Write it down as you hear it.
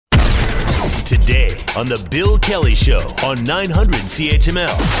Today on The Bill Kelly Show on 900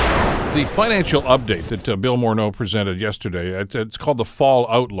 CHML. The financial update that Bill Morneau presented yesterday, it's called the Fall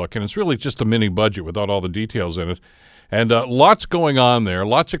Outlook, and it's really just a mini budget without all the details in it. And lots going on there,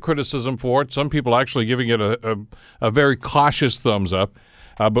 lots of criticism for it. Some people actually giving it a very cautious thumbs up.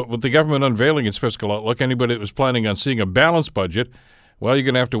 But with the government unveiling its fiscal outlook, anybody that was planning on seeing a balanced budget, well, you're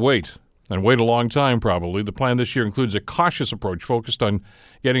going to have to wait, and wait a long time probably. The plan this year includes a cautious approach focused on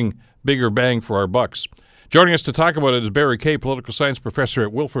getting bigger bang for our bucks. Joining us to talk about it is Barry Kay, political science professor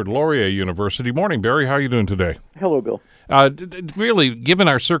at Wilfrid Laurier University. Morning, Barry. How are you doing today? Hello, Bill. Really, given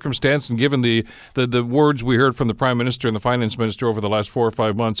our circumstance and given the words we heard from the Prime Minister and the Finance Minister over the last 4 or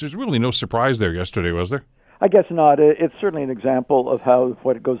 5 months, there's really no surprise there yesterday, was there? I guess not. It's certainly an example of how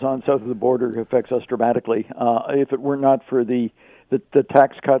what goes on south of the border affects us dramatically. If it were not for the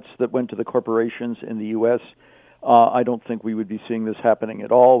tax cuts that went to the corporations in the U.S., I don't think we would be seeing this happening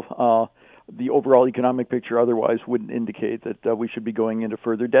at all. The overall economic picture otherwise wouldn't indicate that we should be going into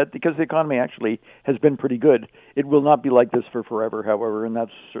further debt because the economy actually has been pretty good. It will not be like this for forever, however, and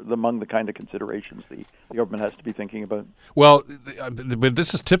that's among the kind of considerations the government has to be thinking about. Well, but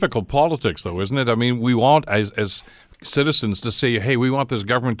this is typical politics, though, isn't it? I mean, we want, as citizens, to say, hey, we want this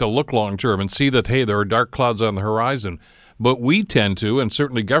government to look long-term and see that, hey, there are dark clouds on the horizon. But we tend to, and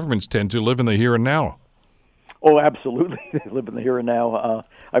certainly governments tend to, live in the here and now. Oh, absolutely. They live in the here and now.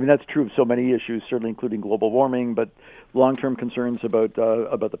 I mean, that's true of so many issues, certainly including global warming, but long-term concerns about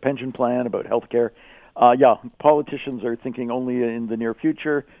the pension plan, about health care. Politicians are thinking only in the near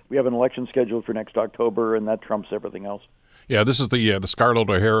future. We have an election scheduled for next October, and that trumps everything else. Yeah, this is the Scarlett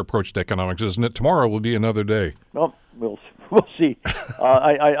O'Hara approach to economics, isn't it? Tomorrow will be another day. Well, we'll see.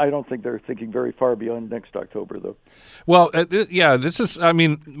 I don't think they're thinking very far beyond next October, though. Well, this is, I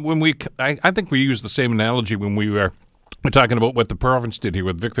mean, I think we use the same analogy when we're talking about what the province did here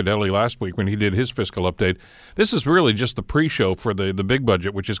with Vic Fedeli last week when he did his fiscal update. This is really just the pre-show for the big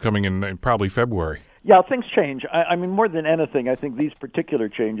budget, which is coming in probably February. Yeah, things change. I mean, more than anything, I think these particular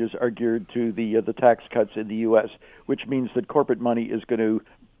changes are geared to the tax cuts in the U.S., which means that corporate money is going to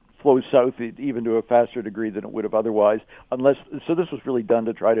flow south even to a faster degree than it would have otherwise. So this was really done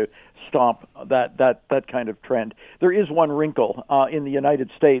to try to stop that kind of trend. There is one wrinkle. In the United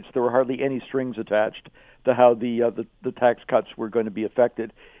States, there were hardly any strings attached to how the tax cuts were going to be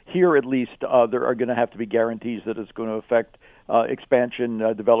affected. Here, at least, there are going to have to be guarantees that it's going to affect expansion,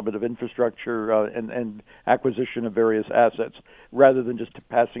 development of infrastructure, and acquisition of various assets, rather than just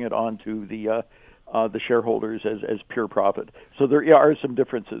passing it on to the shareholders as pure profit. So there are some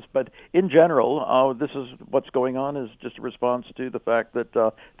differences, but in general, this is what's going on is just a response to the fact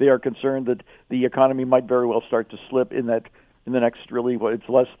that they are concerned that the economy might very well start to slip in the next, really, it's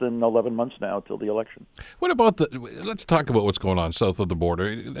less than 11 months now till the election. What about let's talk about what's going on south of the border.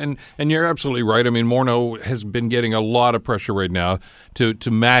 And you're absolutely right. I mean, Morneau has been getting a lot of pressure right now to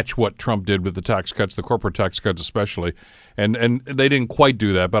match what Trump did with the tax cuts, the corporate tax cuts especially. And they didn't quite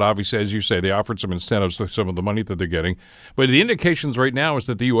do that, but obviously, as you say, they offered some incentives for some of the money that they're getting. But the indications right now is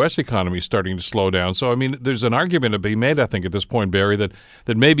that the U.S. economy is starting to slow down. So, I mean, there's an argument to be made, I think, at this point, Barry, that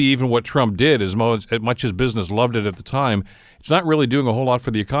maybe even what Trump did, as much as business loved it at the time, it's not really doing a whole lot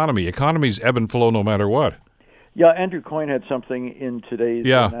for the economy. Economies ebb and flow no matter what. Yeah, Andrew Coyne had something in today's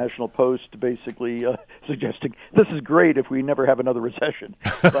National Post basically suggesting this is great if we never have another recession.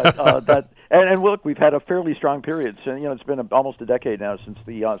 But and look, we've had a fairly strong period. So, it's been almost a decade now since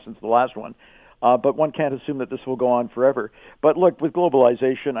the last one. But one can't assume that this will go on forever. But look, with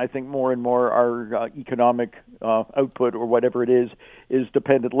globalization, I think more and more our economic output or whatever it is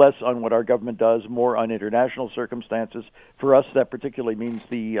dependent less on what our government does, more on international circumstances. For us, that particularly means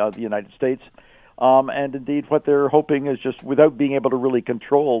the United States. And indeed, what they're hoping is just, without being able to really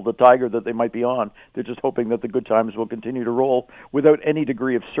control the tiger that they might be on, they're just hoping that the good times will continue to roll without any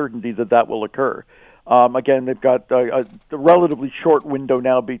degree of certainty that will occur. Again, they've got a relatively short window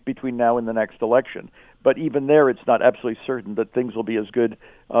now between now and the next election. But even there, it's not absolutely certain that things will be as good,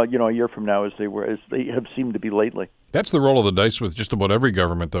 a year from now as they have seemed to be lately. That's the roll of the dice with just about every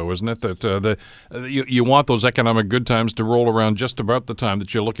government, though, isn't it? That you want those economic good times to roll around just about the time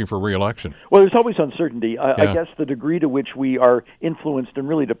that you're looking for re-election. Well, there's always uncertainty. I guess the degree to which we are influenced and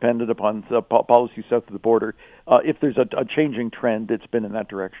really dependent upon the policy south of the border, if there's a changing trend, it's been in that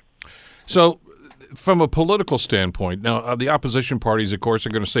direction. So, from a political standpoint, now the opposition parties, of course, are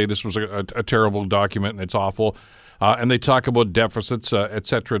going to say this was a terrible document and it's awful, and they talk about deficits, et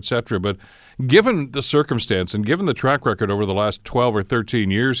cetera, et cetera. But given the circumstance and given the track record over the last 12 or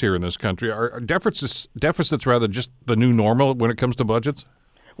 13 years here in this country, are deficits rather just the new normal when it comes to budgets?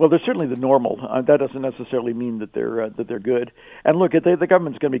 Well, they're certainly the normal. That doesn't necessarily mean that they're good. And look, the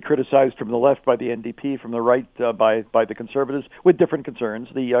government's going to be criticized from the left by the NDP, from the right by the Conservatives, with different concerns.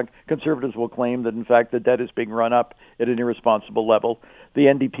 The Conservatives will claim that in fact the debt is being run up at an irresponsible level. The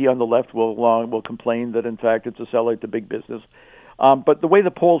NDP on the left will complain that in fact it's a sellout to big business. But the way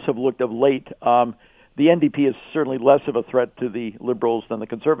the polls have looked of late, the NDP is certainly less of a threat to the Liberals than the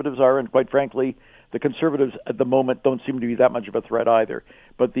Conservatives are, and quite frankly, the Conservatives at the moment don't seem to be that much of a threat either.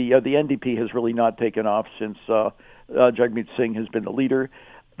 But the NDP has really not taken off since Jagmeet Singh has been the leader.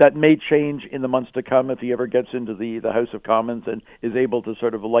 That may change in the months to come if he ever gets into the House of Commons and is able to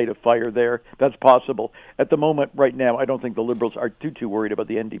sort of light a fire there. That's possible. At the moment, right now, I don't think the Liberals are too worried about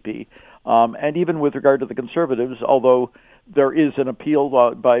the NDP. And even with regard to the Conservatives, although there is an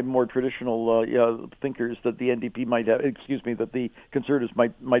appeal by more traditional thinkers that the NDP that the Conservatives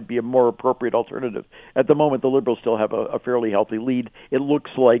might be a more appropriate alternative. At the moment, the Liberals still have a fairly healthy lead. It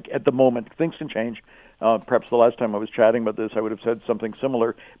looks like at the moment, things can change. Perhaps the last time I was chatting about this, I would have said something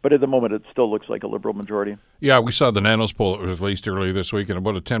similar, but at the moment it still looks like a Liberal majority. Yeah, we saw the Nanos poll that was released earlier this week and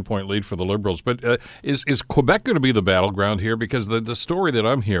about a 10-point lead for the Liberals. But is Quebec going to be the battleground here? Because the story that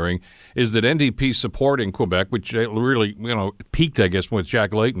I'm hearing is that NDP support in Quebec, which really peaked, I guess, with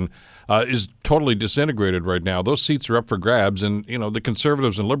Jack Layton, is totally disintegrated right now. Those seats are up for grabs, and the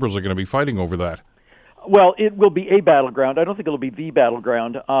Conservatives and Liberals are going to be fighting over that. Well, it will be a battleground. I don't think it'll be the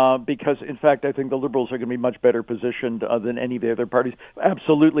battleground because, in fact, I think the Liberals are going to be much better positioned than any of the other parties.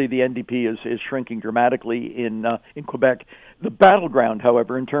 Absolutely, the NDP is shrinking dramatically in Quebec. The battleground,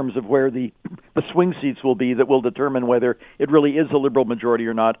 however, in terms of where the swing seats will be that will determine whether it really is a Liberal majority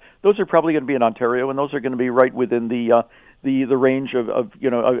or not, those are probably going to be in Ontario, and those are going to be right within the range of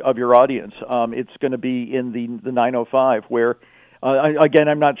your audience. It's going to be in the 905 where. Again,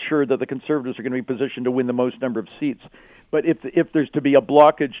 I'm not sure that the Conservatives are going to be positioned to win the most number of seats. But if there's to be a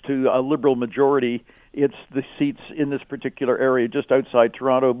blockage to a Liberal majority, it's the seats in this particular area just outside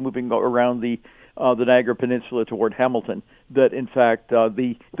Toronto, moving around the Niagara Peninsula toward Hamilton, that in fact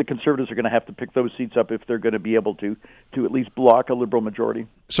the Conservatives are going to have to pick those seats up if they're going to be able to at least block a Liberal majority.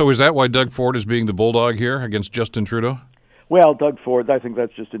 So is that why Doug Ford is being the bulldog here against Justin Trudeau? Well, Doug Ford, I think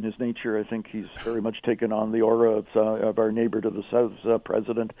that's just in his nature. I think he's very much taken on the aura of our neighbor to the south,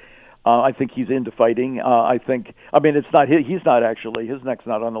 president. I think he's into fighting. It's not. He's not actually. His neck's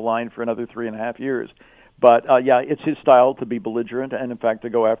not on the line for another 3.5 years. But it's his style to be belligerent and, in fact, to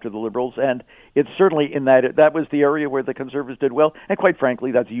go after the Liberals. And it's certainly in that was the area where the Conservatives did well. And quite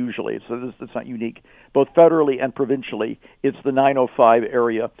frankly, that's usually. So it's not unique. Both federally and provincially, it's the 905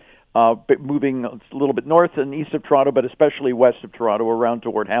 area. Moving a little bit north and east of Toronto, but especially west of Toronto, around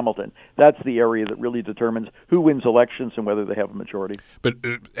toward Hamilton. That's the area that really determines who wins elections and whether they have a majority. But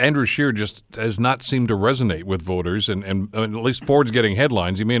Andrew Scheer just has not seemed to resonate with voters, and at least Ford's getting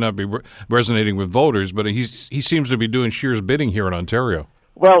headlines. He may not be resonating with voters, but he seems to be doing Scheer's bidding here in Ontario.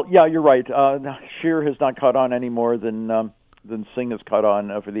 Well, yeah, you're right. Scheer has not caught on any more than Singh has caught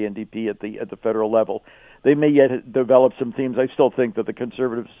on for the NDP at the federal level. They may yet develop some themes. I still think that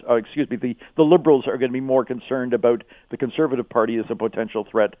the Liberals are going to be more concerned about the Conservative Party as a potential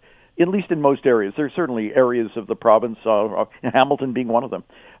threat, at least in most areas. There are certainly areas of the province, Hamilton being one of them,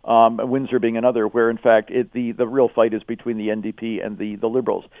 Windsor being another, where in fact the real fight is between the NDP and the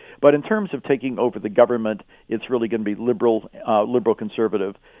Liberals. But in terms of taking over the government, it's really going to be Liberal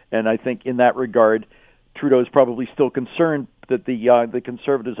Conservative, and I think in that regard, Trudeau is probably still concerned that the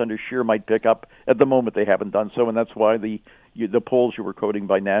Conservatives under Scheer might pick up. At the moment, they haven't done so, and that's why the polls you were quoting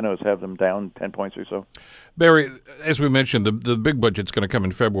by Nanos have them down 10 points or so. Barry, as we mentioned, the big budget's going to come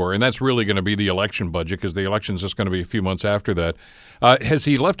in February, and that's really going to be the election budget because the election's just going to be a few months after that. Has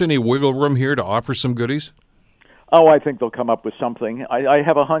he left any wiggle room here to offer some goodies? Oh, I think they'll come up with something. I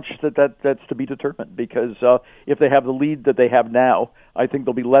have a hunch that's to be determined because if they have the lead that they have now, I think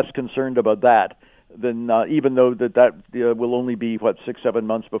they'll be less concerned about that than even though that will only be 6-7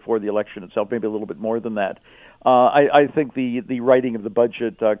 months before the election itself, maybe a little bit more than that. I think the writing of the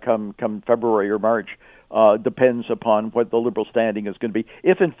budget come February or March depends upon what the Liberal standing is going to be.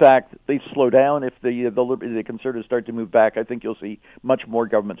 If in fact they slow down, if the Conservatives start to move back, I think you'll see much more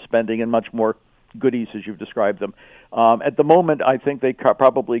government spending and much more goodies as you've described them. At the moment, I think they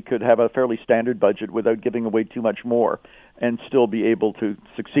probably could have a fairly standard budget without giving away too much more and still be able to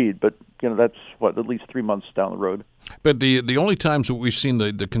succeed. But that's at least 3 months down the road. But the only times that we've seen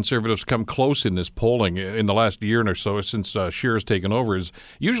the Conservatives come close in this polling in the last year or so since Scheer has taken over is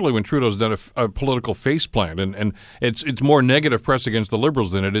usually when Trudeau's done a political faceplant, and it's more negative press against the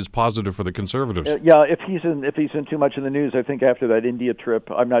Liberals than it is positive for the Conservatives. If he's in too much in the news, I think after that India trip,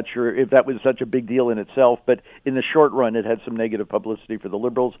 I'm not sure if that was such a big deal in itself, but in the short run, it had some negative publicity for the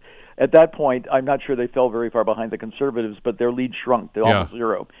Liberals. At that point, I'm not sure they fell very far behind the Conservatives, but their lead shrunk to almost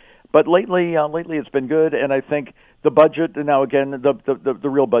zero. But lately it's been good, and I think the budget, now again, the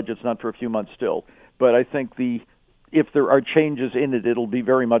real budget's not for a few months still, but I think if there are changes in it, it'll be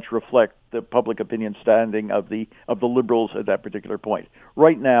very much reflect the public opinion standing of the Liberals at that particular point.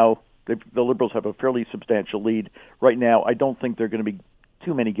 Right now, the Liberals have a fairly substantial lead. Right now, I don't think there are going to be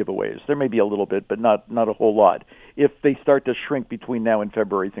too many giveaways. There may be a little bit, but not a whole lot. If they start to shrink between now and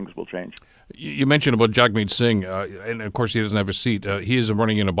February, things will change. You mentioned about Jagmeet Singh, and of course he doesn't have a seat. He is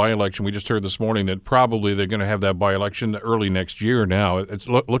running in a by-election. We just heard this morning that probably they're going to have that by-election early next year now, it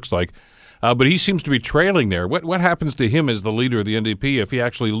looks like. But he seems to be trailing there. What happens to him as the leader of the NDP if he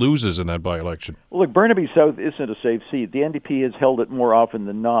actually loses in that by-election? Well, look, Burnaby South isn't a safe seat. The NDP has held it more often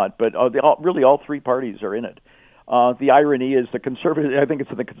than not, but really all three parties are in it. The irony is I think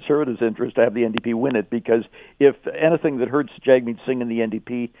it's in the Conservatives' interest to have the NDP win it, because if anything that hurts Jagmeet Singh and the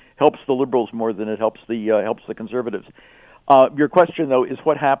NDP helps the Liberals more than it helps the Conservatives. Your question, though, is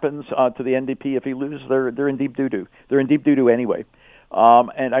what happens to the NDP if he loses? They're in deep doo-doo. They're in deep doo-doo anyway.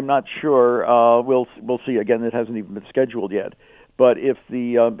 And I'm not sure. We'll see. Again, it hasn't even been scheduled yet. But if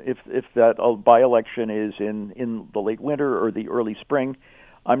that by-election is in the late winter or the early spring,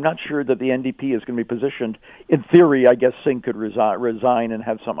 I'm not sure that the NDP is going to be positioned. In theory, I guess Singh could resign and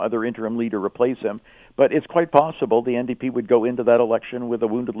have some other interim leader replace him. But it's quite possible the NDP would go into that election with a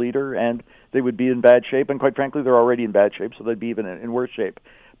wounded leader, and they would be in bad shape. And quite frankly, they're already in bad shape, so they'd be even in worse shape.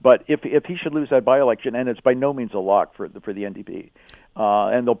 But if he should lose that by-election, and it's by no means a lock for the NDP,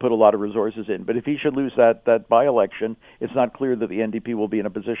 and they'll put a lot of resources in. But if he should lose that by-election, it's not clear that the NDP will be in a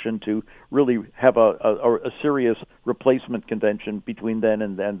position to really have a serious replacement contention between then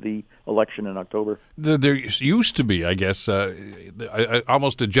and the election in October. There used to be, I guess,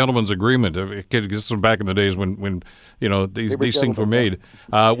 almost a gentleman's agreement. This was back in the days when these things were made,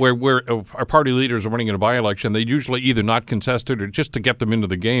 where our party leaders are running in a by-election. They usually either not contested or just to get them into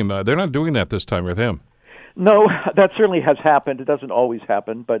the game. They're not doing that this time with him. No, that certainly has happened. It doesn't always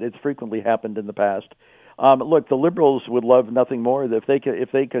happen, but it's frequently happened in the past. Look, the Liberals would love nothing more if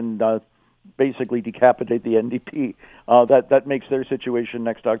they can basically decapitate the NDP. That makes their situation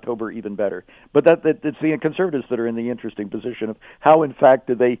next October even better. But it's the Conservatives that are in the interesting position of how, in fact,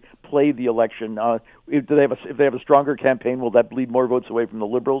 do they play the election? If they have a stronger campaign, will that bleed more votes away from the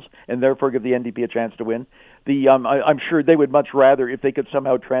Liberals and therefore give the NDP a chance to win? I'm sure they would much rather if they could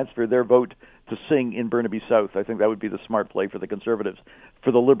somehow transfer their vote to Singh in Burnaby South. I think that would be the smart play for the Conservatives.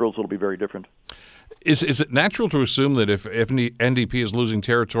 For the Liberals, it'll be very different. Is it natural to assume that if NDP is losing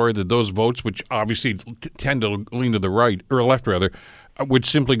territory, that those votes, which obviously tend to lean to the right, or left rather, would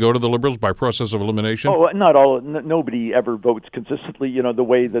simply go to the Liberals by process of elimination? Oh, not all. Nobody ever votes consistently, the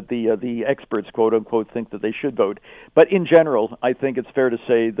way that the experts, quote unquote, think that they should vote. But in general, I think it's fair to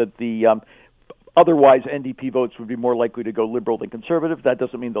say that otherwise, NDP votes would be more likely to go Liberal than Conservative. That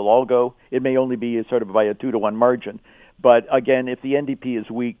doesn't mean they'll all go. It may only be sort of by a 2-to-1 margin. But again, if the NDP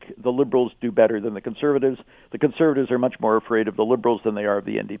is weak, the Liberals do better than the Conservatives. The Conservatives are much more afraid of the Liberals than they are of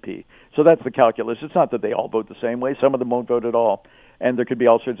the NDP. So that's the calculus. It's not that they all vote the same way. Some of them won't vote at all. And there could be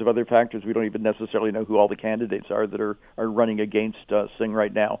all sorts of other factors. We don't even necessarily know who all the candidates are that are running against Singh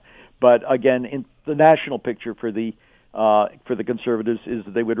right now. But again, in the national picture for the Conservatives is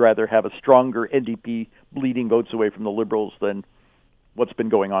that they would rather have a stronger NDP bleeding votes away from the Liberals than what's been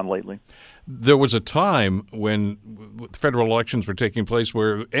going on lately. There was a time when federal elections were taking place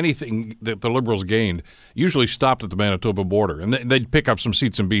where anything that the Liberals gained usually stopped at the Manitoba border, and they'd pick up some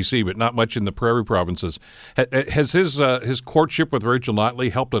seats in BC, but not much in the prairie provinces. Has his courtship with Rachel Notley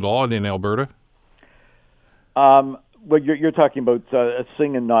helped at all in Alberta? Well, you're talking about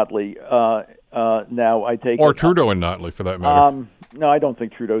Singh and Notley. Now, I take or Trudeau and Notley, for that matter. No, I don't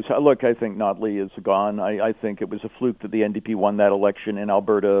think Trudeau's. Look, I think Notley is gone. I think it was a fluke that the NDP won that election in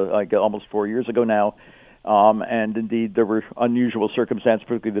Alberta almost 4 years ago now. And indeed, there were unusual circumstances,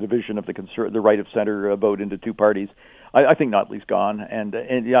 particularly the division of the right of center vote into two parties. I think Notley's gone, and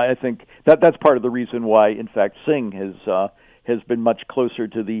yeah, I think that's part of the reason why, in fact, Singh has been much closer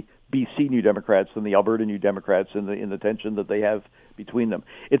to the BC New Democrats than the Alberta New Democrats in the tension that they have between them.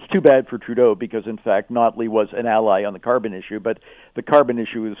 It's too bad for Trudeau because, in fact, Notley was an ally on the carbon issue, but the carbon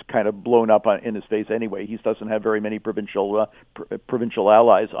issue is kind of blown up in his face anyway. He doesn't have very many provincial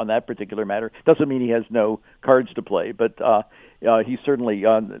allies on that particular matter. Doesn't mean he has no cards to play, but he certainly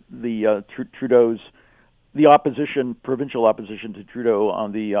Trudeau's the opposition, provincial opposition to Trudeau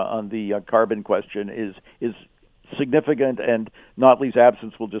on the carbon question is significant, and Notley's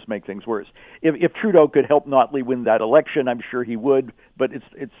absence will just make things worse. If Trudeau could help Notley win that election, I'm sure he would, but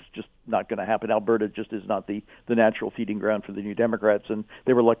it's just not going to happen. Alberta just is not the natural feeding ground for the New Democrats, and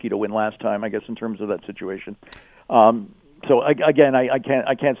they were lucky to win last time, I guess, in terms of that situation. So again, I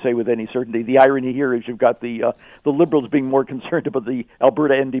can't say with any certainty. The irony here is you've got the Liberals being more concerned about the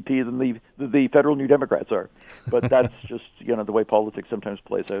Alberta NDP than the federal New Democrats are. But that's just the way politics sometimes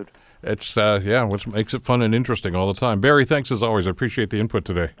plays out. It's which makes it fun and interesting all the time. Barry, thanks as always. I appreciate the input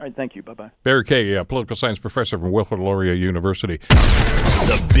today. All right, thank you. Bye bye. Barry Kay, political science professor from Wilfrid Laurier University.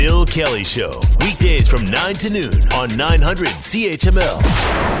 The Bill Kelly Show, weekdays from 9 to noon on 900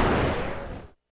 CHML.